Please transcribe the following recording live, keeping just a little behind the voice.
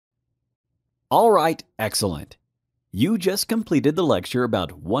All right, excellent. You just completed the lecture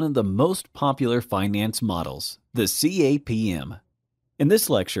about one of the most popular finance models, the CAPM. In this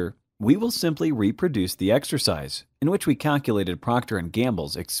lecture, we will simply reproduce the exercise in which we calculated Procter &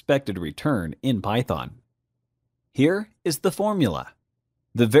 Gamble's expected return in Python. Here is the formula.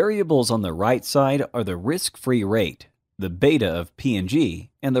 The variables on the right side are the risk-free rate, the beta of P&G,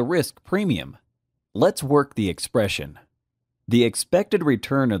 and the risk premium. Let's work the expression. The expected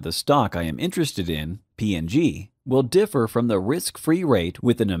return of the stock I am interested in, P&G, will differ from the risk-free rate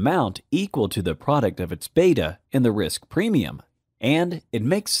with an amount equal to the product of its beta and the risk premium. And it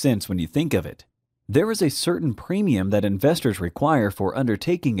makes sense when you think of it. There is a certain premium that investors require for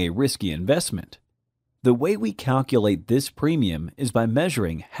undertaking a risky investment. The way we calculate this premium is by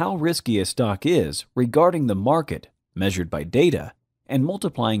measuring how risky a stock is regarding the market, measured by data, and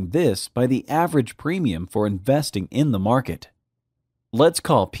multiplying this by the average premium for investing in the market. Let's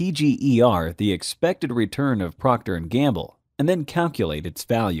call PGER the expected return of Procter & Gamble and then calculate its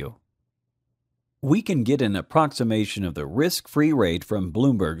value. We can get an approximation of the risk-free rate from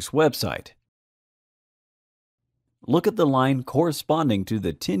Bloomberg's website. Look at the line corresponding to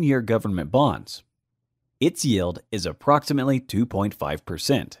the 10-year government bonds. Its yield is approximately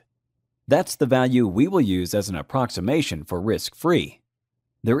 2.5%. That's the value we will use as an approximation for risk-free.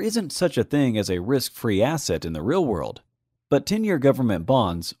 There isn't such a thing as a risk-free asset in the real world, but 10-year government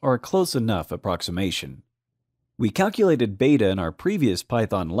bonds are a close enough approximation. We calculated beta in our previous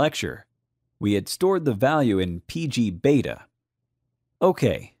Python lecture. We had stored the value in PG beta.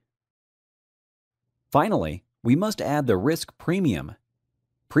 Okay. Finally, we must add the risk premium.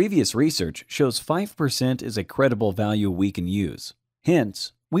 Previous research shows 5% is a credible value we can use.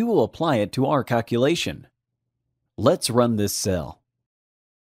 Hence, we will apply it to our calculation. Let's run this cell.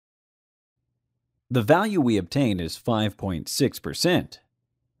 The value we obtain is 5.6%.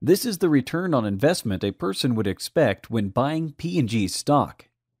 This is the return on investment a person would expect when buying P&G stock.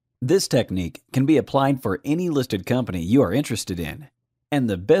 This technique can be applied for any listed company you are interested in. And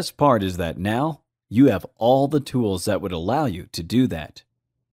the best part is that now, you have all the tools that would allow you to do that.